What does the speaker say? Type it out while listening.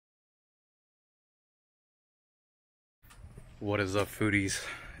What is up, foodies?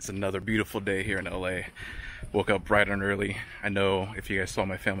 It's another beautiful day here in LA. Woke up bright and early. I know if you guys saw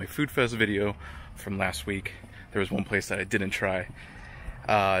my family food fest video from last week, there was one place that I didn't try.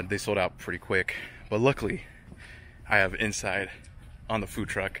 They sold out pretty quick, but luckily I have inside on the food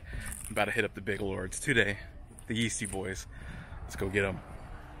truck. I'm about to hit up the Bagel Lords today, the Yeastie boys. Let's go get them.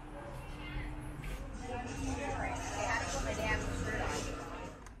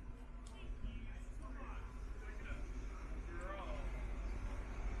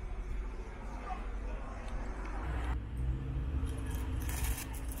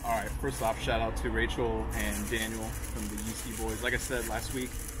 Alright, first off, shout out to Rachel and Daniel from the Yeastie boys. Like I said last week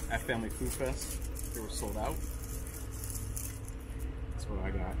at Family Food Fest, they were sold out. That's what I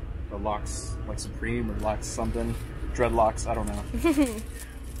got. The locks, like Supreme or locks something. Dreadlocks, I don't know.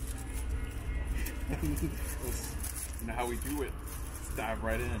 You know how we do it. Let's dive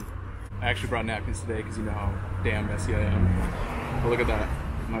right in. I actually brought napkins today because you know how damn messy I am. But look at that.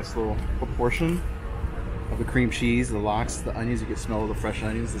 Nice little proportion of the cream cheese, the lox, the onions. You can smell the fresh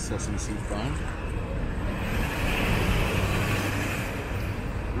onions, the sesame seed bun.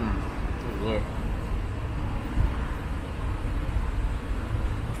 Look.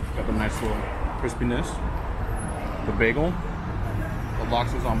 Got the nice little crispiness. The bagel. The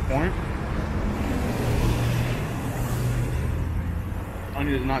lox is on point.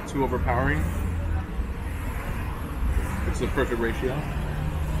 Onion is not too overpowering. It's the perfect ratio.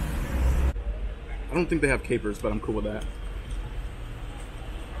 I don't think they have capers, but I'm cool with that.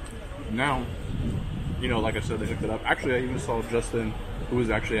 Now, you know, like I said, they hooked it up. Actually, I even saw Justin, who was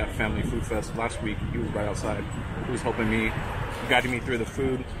actually at Family Food Fest last week. He was right outside. He was helping me, guiding me through the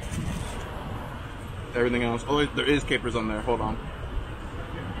food, everything else. Oh, there is capers on there. Hold on.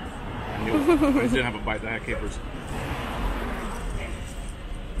 I just didn't have a bite that had capers.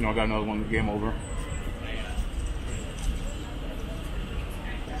 You know, I got another one. Game over.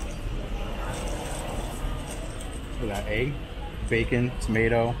 Look at that egg, bacon,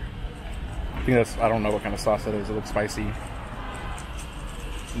 tomato. I think that's, I don't know what kind of sauce that is. It looks spicy.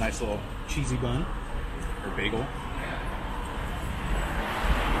 Nice little cheesy bun or bagel.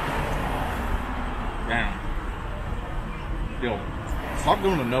 Damn. Yo, stop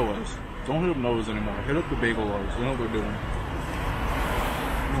going to Noah's. Don't hit up Noah's anymore. Hit up the Bagel Lords. They know what they're doing.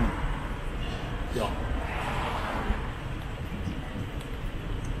 Yo.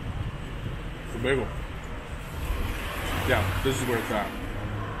 The bagel. Yeah, this is where it's at.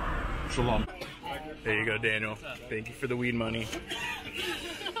 Shalom. There you go, Daniel. Thank you for the weed money.